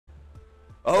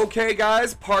Okay,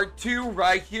 guys, part 2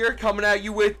 right here, coming at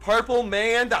you with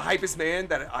PurpleMan, the hypest man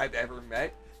that I've ever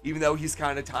met. Even though he's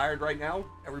kind of tired right now.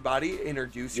 Everybody,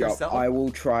 introduce yourself. I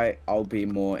will try. I'll be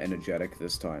more energetic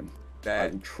this time. I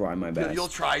That will try my best. you'll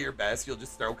try your best. You'll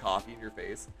just throw coffee in your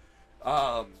face.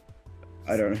 I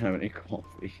don't have any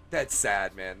coffee. That's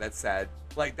sad, man. That's sad.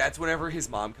 Like, that's whenever his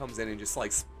mom comes in and just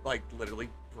like literally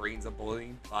brings a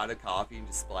boiling pot of coffee and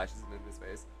just splashes it in his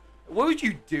face. What would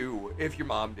you do if your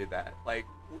mom did that? Like,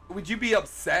 would you be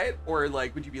upset or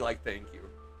like would you be like, thank you?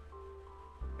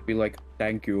 I'd be like,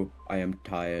 thank you. I am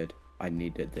tired. I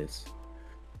needed this.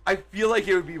 I feel like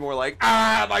it would be more like,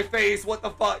 ah, my face, what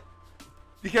the fuck?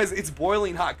 Because it's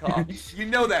boiling hot coffee. You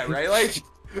know that, right?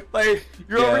 Like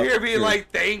you're over here being true. like,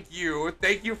 thank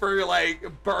you for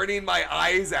like burning my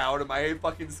eyes out of my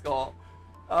fucking skull.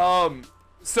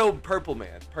 So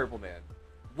PurpleMan,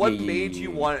 what made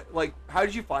you want, like, how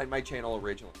did you find my channel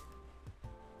originally?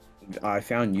 I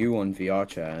found you on VR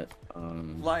chat.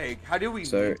 Like, how do we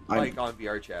meet, like, on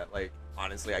VR chat? Like,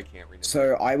 honestly, I can't remember.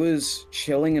 So I was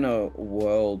chilling in a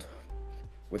world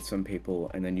with some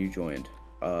people, and then you joined,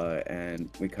 and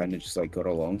we kind of just like got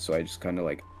along. So I just kind of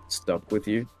like stuck with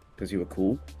you because you were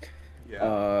cool.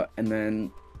 Yeah. And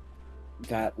then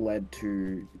that led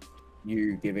to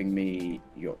you giving me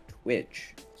your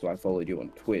Twitch. So I followed you on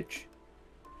Twitch.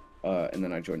 And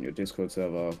then I joined your Discord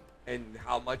server. And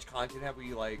how much content have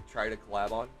we, like, tried to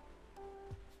collab on?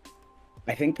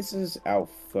 I think this is our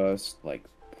first, like,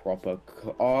 proper...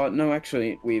 no,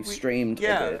 actually, we've streamed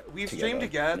we've streamed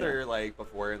together, like,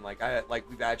 before, and, like,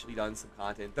 we've actually done some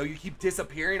content. Though you keep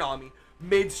disappearing on me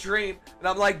mid-stream, and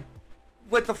I'm like,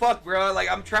 what the fuck, bro?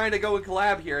 Like, I'm trying to go and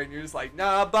collab here, and you're just like,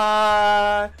 nah,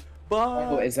 bye.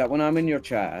 Oh, is that when I'm in your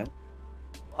chat?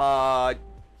 Well,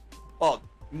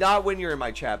 not when you're in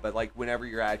my chat, but like whenever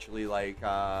you're actually like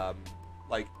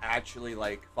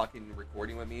fucking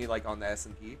recording with me, like on the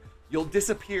SMP, you'll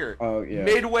disappear. Oh yeah.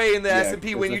 Midway in the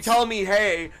SMP, when you tell me,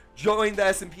 hey, join the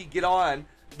SMP, get on,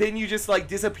 then you just like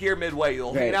disappear midway.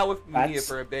 You'll hang out with me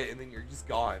for a bit, and then you're just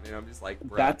gone, and I'm just like,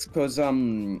 bro. That's because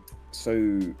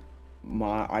so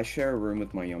I share a room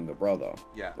with my younger brother.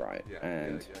 Yeah. Right. Yeah.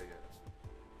 And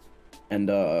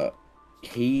yeah.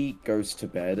 He goes to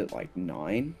bed at like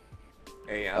 9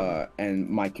 a.m. And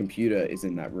my computer is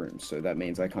in that room, so that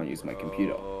means I can't use my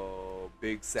computer. Oh,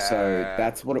 big sad. So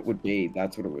that's what it would be.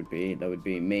 That would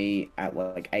be me at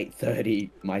like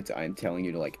 8:30 my time telling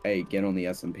you to like, hey, get on the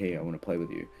SMP. I want to play with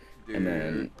you. Dude, and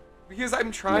then because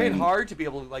I'm trying hard to be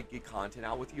able to like get content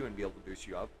out with you and be able to boost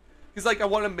you up. Because like I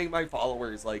want to make my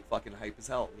followers like fucking hype as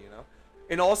hell, you know.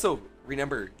 And also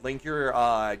remember, link your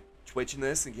Twitch in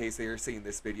this in case they are seeing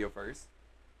this video first.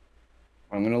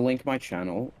 I'm gonna link my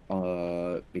channel,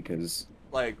 because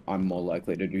like I'm more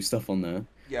likely to do stuff on there.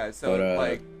 Yeah, so but,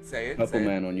 like say it.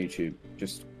 PurpleMan on YouTube.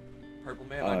 Just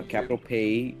PurpleMan on YouTube. Capital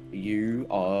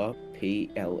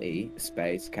PURPLE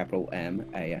space capital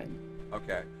MAN.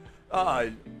 Okay.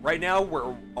 Right now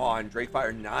we're on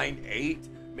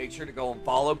DrakeFire98. Make sure to go and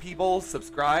follow people,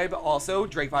 subscribe. Also,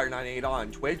 DrakeFire98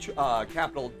 on Twitch.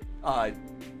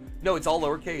 No, it's all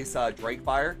lowercase.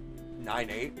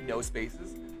 DrakeFire98, no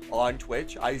spaces, on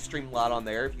Twitch. I stream a lot on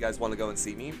there. If you guys want to go and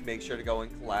see me, make sure to go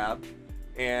and collab.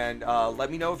 And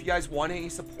let me know if you guys want any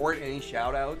support, any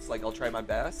shout outs. Like, I'll try my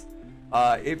best.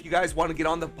 If you guys want to get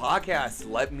on the podcast,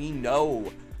 let me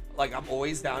know. Like, I'm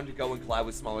always down to go and collab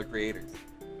with smaller creators.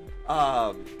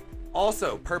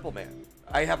 Also, PurpleMan,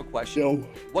 I have a question. Yo.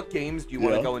 What games do you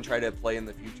want to go and try to play in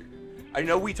the future? I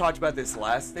know we talked about this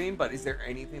last thing, but is there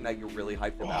anything that you're really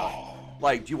hyped about?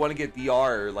 Like, do you want to get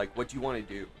VR, or like, what do you want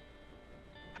to do?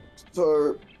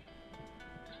 So,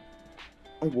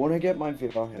 I want to get my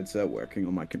VR headset working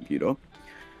on my computer,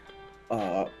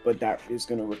 but that is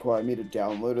going to require me to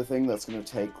download a thing that's going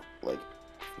to take like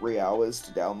 3 hours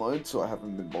to download, so I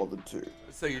haven't been bothered to.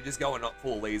 So you're just going up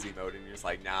full lazy mode, and you're just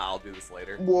like, nah, I'll do this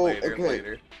later. Well,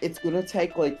 later. It's going to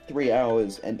take like 3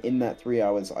 hours, and in that 3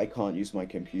 hours, I can't use my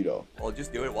computer. Well,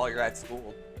 just do it while you're at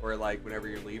school, or like whenever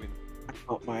you're leaving.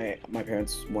 My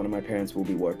parents, one of my parents will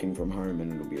be working from home,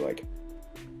 and it'll be like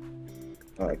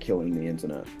killing the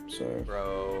internet. So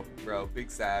bro,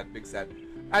 big sad.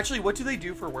 Actually, what do they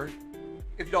do for work?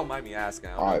 If you don't mind me asking.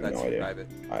 I have no idea. Private.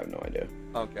 I have no idea.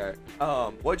 Okay.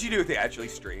 What'd you do if they actually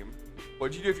stream?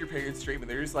 What'd you do if your parents stream and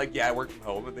they're just like, yeah, I work from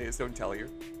home, and they just don't tell you?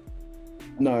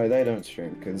 No, they don't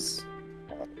stream because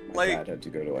my like, dad had to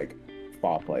go to like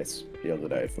far place the other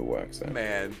day for work. So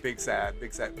man, big sad.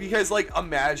 Because like,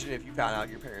 imagine if you found out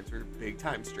your parents were big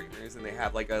time streamers and they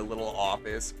have like a little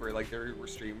office for like their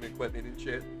streaming equipment and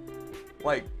shit.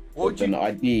 Like, what would then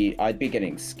I'd be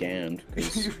getting scammed.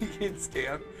 You'd be getting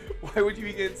scammed? Why would you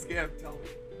be getting scammed? Tell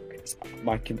me.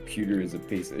 My computer is a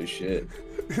piece of shit.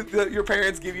 Your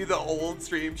parents give you the old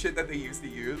stream shit that they used to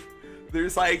use.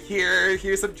 There's like,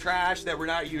 here's some trash that we're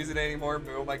not using anymore.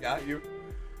 Boom, I got you.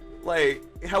 Like,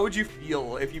 how would you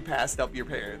feel if you passed up your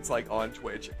parents like on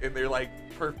Twitch and they're like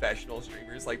professional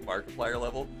streamers, like Markiplier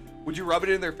level? Would you rub it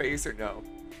in their face or no?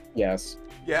 Yes.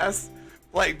 Yes?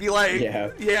 Like, be like,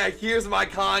 Yeah. yeah, here's my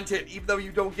content. Even though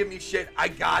you don't give me shit, I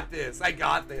got this. I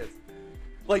got this.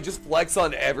 Like, just flex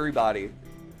on everybody.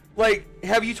 Like,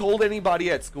 have you told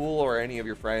anybody at school or any of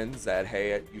your friends that,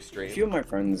 hey, you stream? A few of my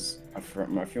friends,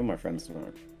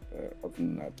 don't. Other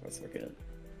than that, that's like it.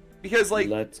 Because, like,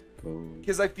 let's go.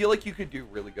 Because I feel like you could do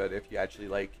really good if you actually,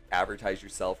 like, advertise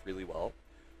yourself really well.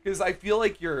 Because I feel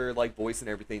like your, like, voice and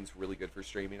everything's really good for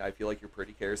streaming. I feel like you're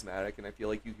pretty charismatic, and I feel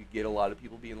like you could get a lot of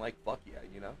people being like, fuck yeah,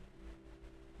 you know?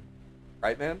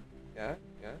 Right, man? Yeah?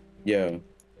 Yeah? Yeah.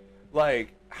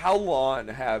 Like, how long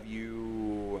have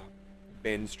you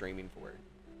been streaming for?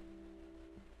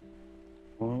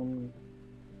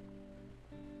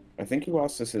 I think you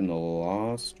asked this in the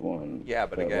last one. Yeah,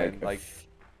 but again, like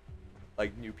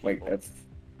new people.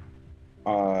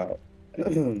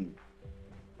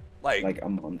 Like a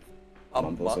month. A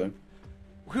month or so.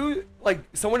 Who, like,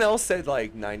 someone else said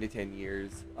like 9 to 10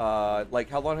 years.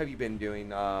 Like, how long have you been doing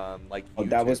like YouTube? Oh,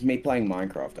 that was me playing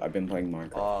Minecraft. I've been playing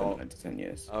Minecraft for 9 to 10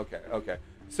 years. Okay.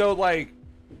 So, like,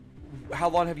 how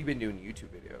long have you been doing YouTube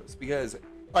videos? Because,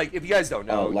 like, if you guys don't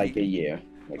know, like a year.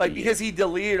 Like, because he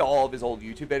deleted all of his old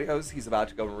YouTube videos, he's about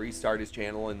to go and restart his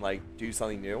channel and, like, do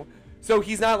something new. So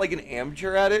he's not, like, an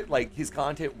amateur at it. Like, his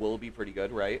content will be pretty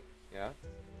good, right? Yeah?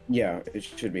 Yeah, it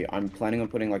should be. I'm planning on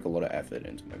putting, like, a lot of effort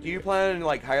into my videos. Do you plan on,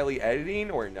 like, highly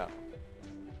editing or no?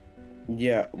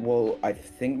 Yeah, well, I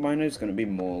think mine is going to be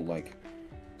more, like,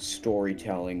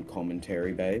 storytelling,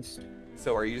 commentary-based.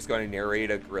 So are you just going to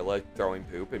narrate a gorilla throwing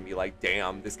poop and be like,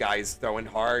 damn, this guy's throwing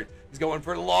hard. He's going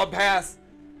for the long pass.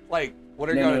 Like, what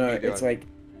are you going to be doing? It's like,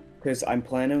 because I'm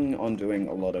planning on doing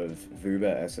a lot of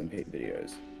Vuba SMP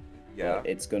videos. Yeah. But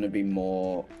it's going to be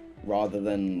more, rather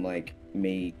than, like,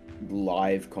 me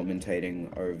live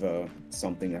commentating over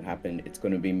something that happened, it's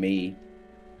going to be me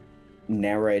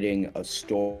narrating a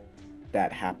story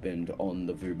that happened on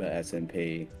the Vuba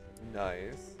SMP.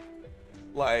 Nice.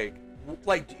 Like,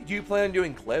 do you plan on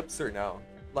doing clips or no?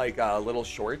 Like, little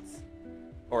shorts?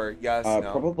 Or yes, no?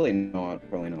 Probably not.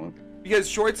 Probably not. Because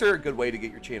shorts are a good way to get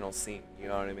your channel seen, you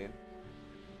know what I mean?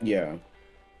 Yeah.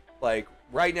 Like,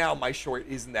 right now, my short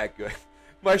isn't that good.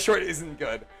 My short isn't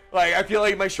good. Like, I feel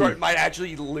like my short might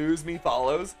actually lose me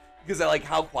follows because I like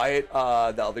how quiet the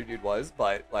other dude was.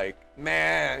 But, like,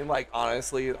 man, like,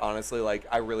 honestly, like,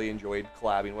 I really enjoyed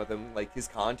collabing with him. Like, his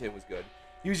content was good.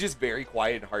 He was just very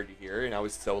quiet and hard to hear, and I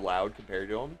was so loud compared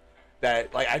to him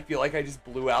that, like, I feel like I just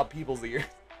blew out people's ears.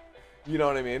 You know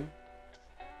what I mean?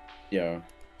 Yeah.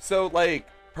 So, like,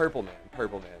 PurpleMan.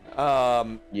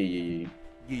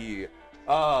 Yeah.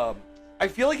 I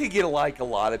feel like I get, like, a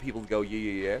lot of people to go,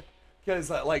 yeah.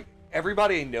 Because, like,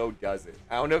 everybody I know does it.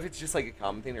 I don't know if it's just, like, a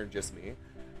common thing or just me.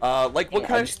 Like, what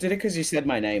kind I just did it because you said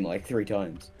my name, like, 3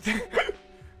 times.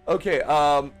 Okay,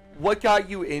 what got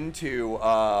you into,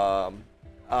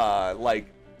 like,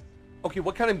 okay,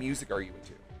 what kind of music are you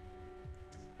into?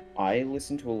 I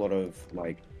listen to a lot of,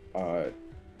 like,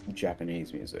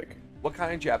 Japanese music. What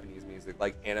kind of Japanese music?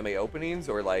 Like anime openings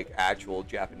or like actual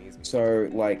Japanese music? So,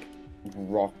 like,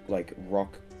 rock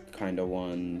kind of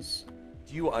ones.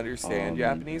 Do you understand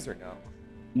Japanese or no?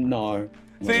 No.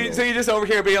 So you're just over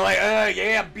here being like,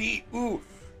 yeah, beat, ooh,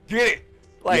 get it.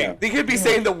 Like, Yeah. they could be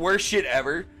saying the worst shit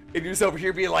ever, and you're just over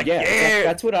here being like, yeah.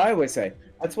 That's what I always say.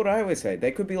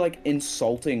 They could be, like,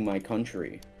 insulting my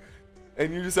country.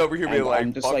 And you're just over here being like,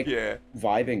 I'm just, fuck like, yeah.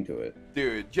 vibing to it.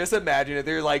 Dude, just imagine if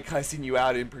they're, like, cussing you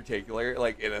out in particular,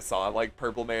 like, in a song, like,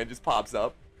 PurpleMan just pops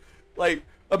up. Like,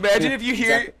 imagine if you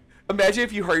hear... Exactly. Imagine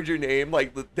if you heard your name,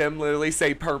 like, them literally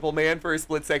say PurpleMan for a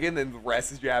split second, and the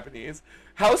rest is Japanese.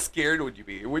 How scared would you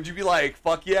be? Would you be like,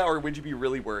 fuck yeah, or would you be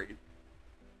really worried?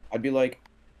 I'd be like,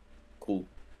 cool.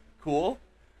 Cool?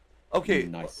 Okay,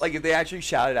 Nice. like, if they actually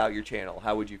shouted out your channel,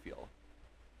 how would you feel?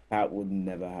 That would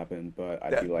never happen, but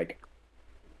I'd be like,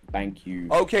 thank you.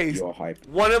 Okay, You're hype.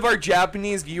 one of our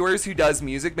Japanese viewers who does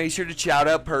music, make sure to shout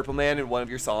out PurpleMan in one of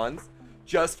your songs.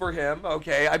 Just for him,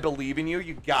 okay? I believe in you.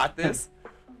 You got this.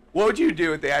 What would you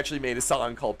do if they actually made a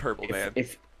song called PurpleMan?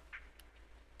 If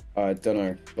I don't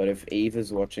know, but if Eve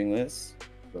is watching this,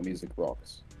 the music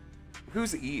rocks.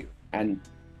 Who's Eve? And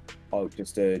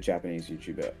just a Japanese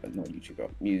YouTuber, not YouTuber,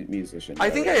 musician. I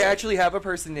think I actually have a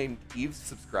person named Eve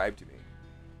subscribe to me.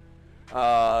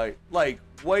 Like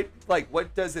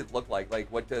what does it look like? Like,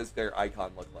 what does their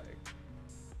icon look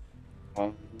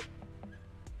like?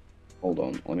 Hold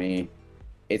on, let me.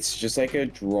 It's just like a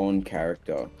drawn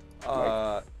character.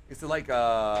 Like, Is it like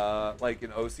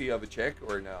an OC of a chick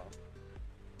or no?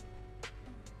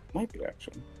 might be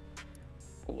actually.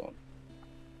 Hold on.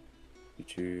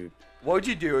 YouTube. What would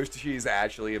you do if she's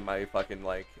actually in my fucking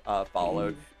like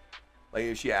followed? Eve. Like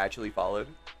if she actually followed?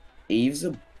 Eve's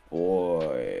a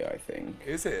boy, I think.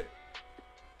 Is it?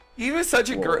 Eve is such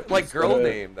a Well, girl, like he's girl got a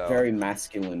name though. Very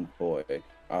masculine boy.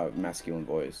 Masculine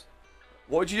voice.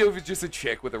 What would you do if it's just a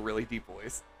chick with a really deep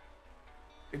voice?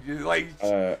 And you, like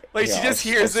Yeah, she just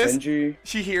hears I'll this. send you.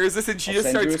 She hears this and she I'll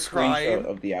just send you a starts screenshot crying.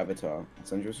 of the avatar. I'll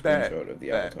send you a Bet, screenshot of the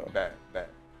bet, avatar. bet.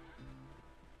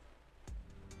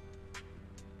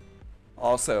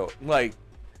 Also, like,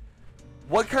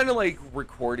 what kind of like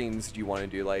recordings do you want to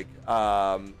do? Like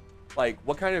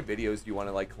what kind of videos do you want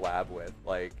to like collab with?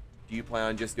 Like, do you plan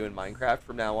on just doing Minecraft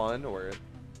from now on, or?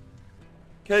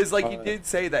 Because like you did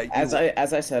say that. You...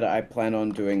 As I said, I plan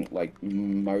on doing like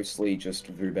mostly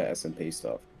just Vuba SMP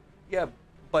stuff. Yeah,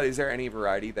 but is there any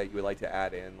variety that you would like to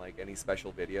add in? Like any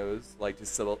special videos, like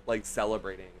just like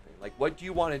celebrating anything? Like, what do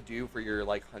you want to do for your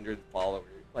like 100th follower,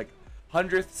 like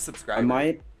 100th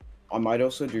subscriber? I might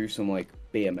also do some like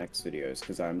BMX videos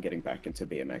because I'm getting back into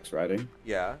BMX riding.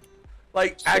 Yeah,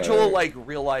 like actual like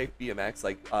real life BMX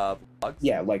like vlogs.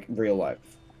 Yeah, like real life.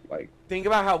 Like think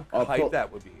about how hype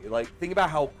that would be. Like think about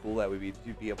how cool that would be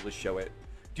to be able to show it.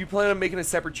 Do you plan on making a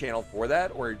separate channel for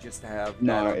that, or just have?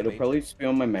 No, it'll probably just be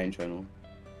on my main channel.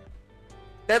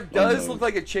 That does look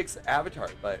like a chick's avatar,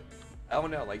 but I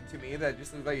don't know. Like to me, that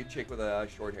just looks like a chick with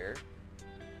short hair,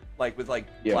 like with like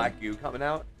black goo coming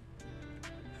out.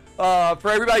 For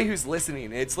everybody who's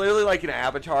listening, it's literally like an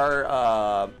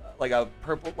avatar, like a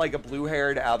purple, like a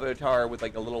blue-haired avatar with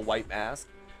like a little white mask.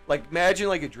 Like imagine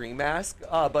like a dream mask,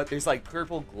 but there's like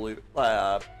purple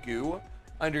goo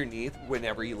underneath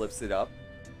whenever he lifts it up,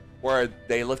 or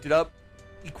they lift it up.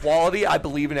 Equality, I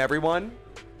believe in everyone.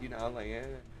 You know, like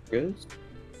Good.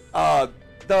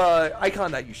 The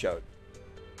icon that you showed.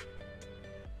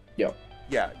 Yep.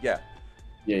 Yeah.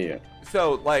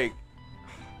 So like,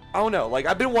 I don't know. Like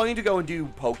I've been wanting to go and do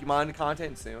Pokemon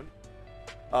content soon.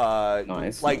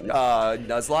 Nice. Like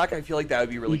Nuzlocke, I feel like that would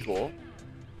be really cool.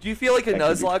 Do you feel like a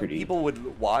Nuzlocke people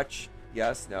would watch?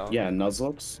 Yes, no. Yeah,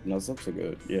 Nuzlocks are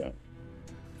good. Yeah. I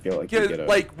feel like you get a...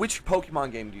 like which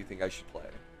Pokemon game do you think I should play?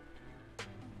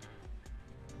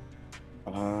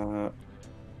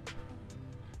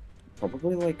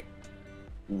 Probably like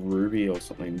Ruby or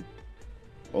something,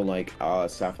 or like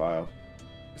Sapphire.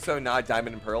 So not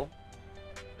Diamond and Pearl.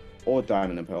 Or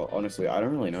Diamond and Pearl. Honestly, I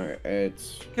don't really know.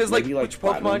 It's because like which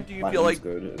Pokemon do you feel like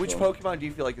which Pokemon do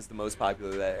you feel like is the most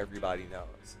popular that everybody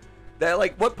knows? That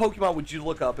like what Pokemon would you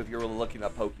look up if you were looking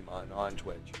up Pokemon on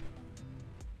Twitch?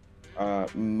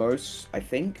 Most I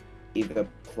think either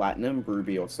Platinum,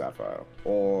 Ruby, or Sapphire,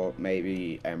 or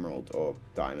maybe Emerald or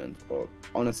Diamond. Or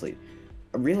honestly,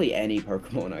 really any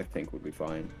Pokemon I think would be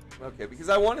fine. Okay, because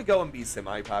I want to go and be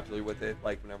semi-popular with it,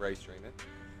 like whenever I stream it.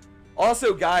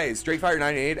 Also, guys,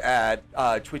 DrakeFire98 at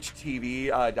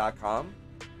twitchtv.com,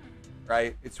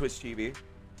 right? It's Twitch TV.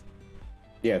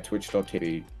 Yeah,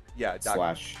 twitch.tv. Yeah.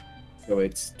 Slash. So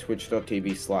it's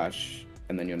twitch.tv/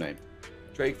 and then your name.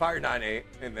 DrakeFire98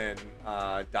 and then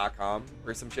 .com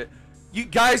or some shit. You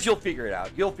guys, you'll figure it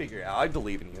out. You'll figure it out. I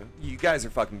believe in you. You guys are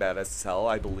fucking badass as hell.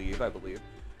 I believe.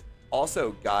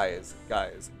 Also, guys,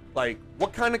 like,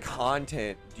 what kind of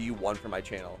content do you want from my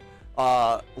channel?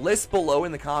 List below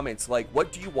in the comments, like,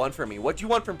 what do you want from me? What do you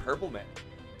want from PurpleMan?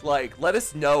 Like, let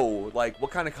us know, like,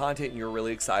 what kind of content you're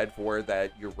really excited for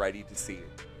that you're ready to see.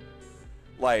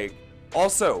 Like,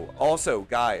 also,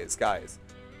 guys,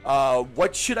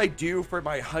 what should I do for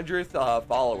my 100th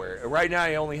follower? Right now,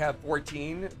 I only have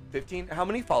 14, 15. How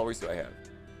many followers do I have?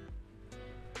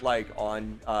 Like,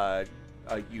 on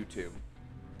YouTube.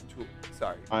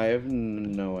 Sorry. I have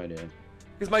no idea.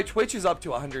 Because my Twitch is up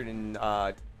to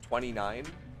 129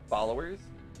 followers.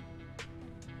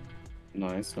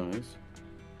 Nice.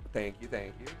 Thank you.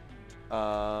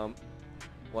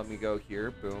 Let me go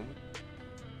here. Boom.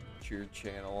 Your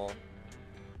channel.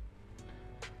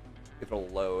 It'll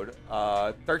load.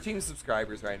 13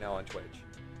 subscribers right now on Twitch.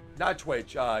 Not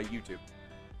Twitch, YouTube.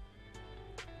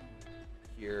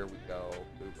 Here we go.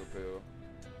 Boo.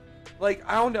 Like,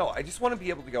 I don't know. I just want to be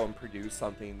able to go and produce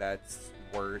something that's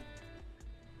worth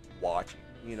watching.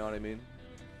 You know what I mean?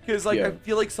 Because, like, I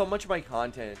feel like so much of my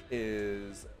content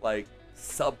is, like,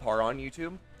 subpar on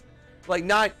YouTube. Like,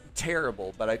 not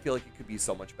terrible, but I feel like it could be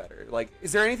so much better. Like,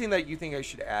 is there anything that you think I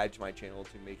should add to my channel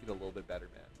to make it a little bit better,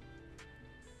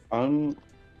 man?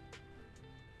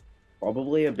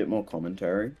 Probably a bit more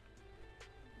commentary.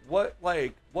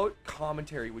 what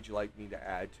commentary would you like me to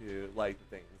add to like the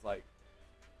things? Like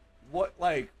what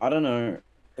like I don't know,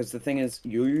 because the thing is,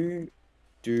 you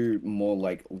do more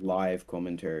like live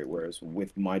commentary, whereas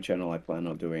with my channel, I plan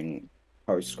on doing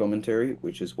post commentary,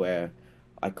 which is where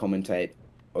I commentate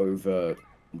over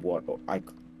what I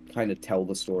kind of tell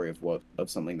the story of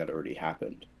something that already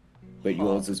happened. But huh.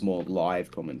 yours is more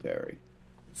live commentary.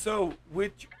 So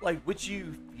which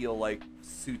you feel like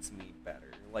suits me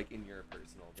better, like in your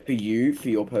personal For opinion? you, for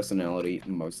your personality,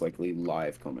 most likely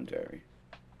live commentary.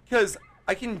 Because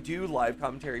I can do live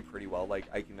commentary pretty well. Like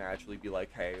I can actually be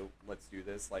like, "Hey, let's do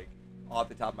this," like off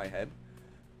the top of my head.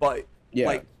 But Yeah,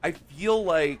 like I feel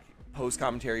like post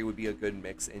commentary would be a good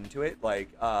mix into it. Like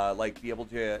be able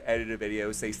to edit a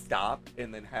video, say stop,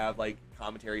 and then have like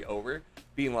commentary over,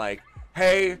 being like,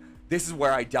 "Hey, this is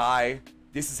where I die.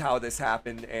 This is how this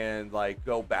happened," and like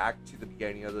go back to the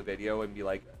beginning of the video and be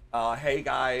like, "Hey,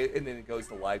 guy," and then it goes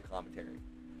to live commentary.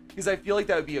 Because I feel like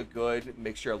that would be a good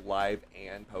mixture of live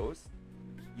and post.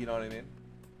 You know what I mean?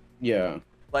 yeah,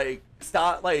 Like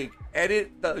stop, like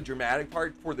edit the dramatic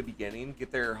part for the beginning,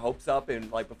 get their hopes up,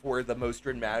 and like before the most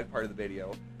dramatic part of the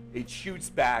video, it shoots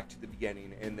back to the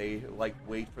beginning, and they like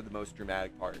wait for the most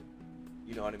dramatic part.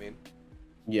 You know what I mean?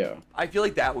 yeah. I feel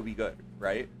like that would be good,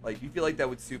 right? Like, do you feel like that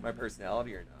would suit my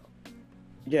personality or no?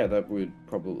 Yeah, that would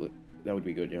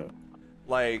be good, yeah.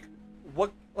 Like,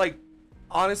 what, like,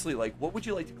 honestly, like, what would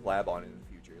you like to collab on in the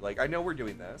future? Like, I know we're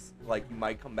doing this. Like, you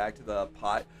might come back to the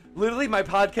pod. Literally, my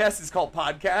podcast is called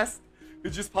Podcast.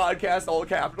 It's just podcast, all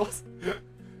capitals.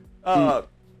 uh,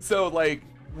 so, like,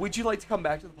 would you like to come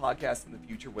back to the podcast in the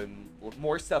future when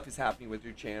more stuff is happening with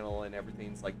your channel and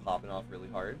everything's, like, popping off really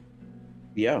hard?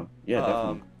 Yeah, yeah,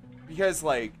 definitely. Because,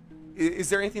 like, is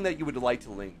there anything that you would like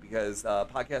to link? Because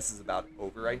podcast is about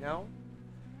over right now.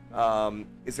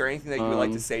 Is there anything that you would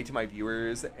like to Um, say to my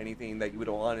viewers? Anything that you would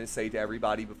want to say to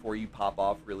everybody before you pop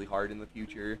off really hard in the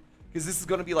future? Because this is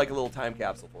going to be like a little time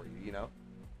capsule for you, you know?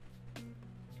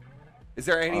 Is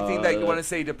there anything that you uh, want to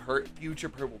say to future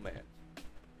Purple Man?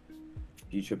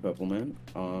 future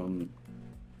PurpleMan,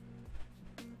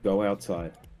 go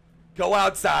outside. Go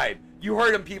outside. You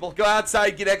heard him, people. Go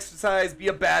outside, get exercise, be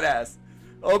a badass.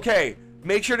 Okay,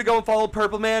 make sure to go and follow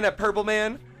Purple Man at Purple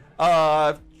Man.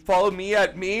 Follow me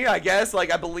at me, I guess.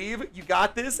 Like, I believe you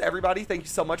got this. Everybody, thank you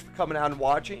so much for coming out and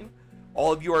watching.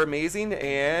 All of you are amazing,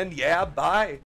 and yeah, bye.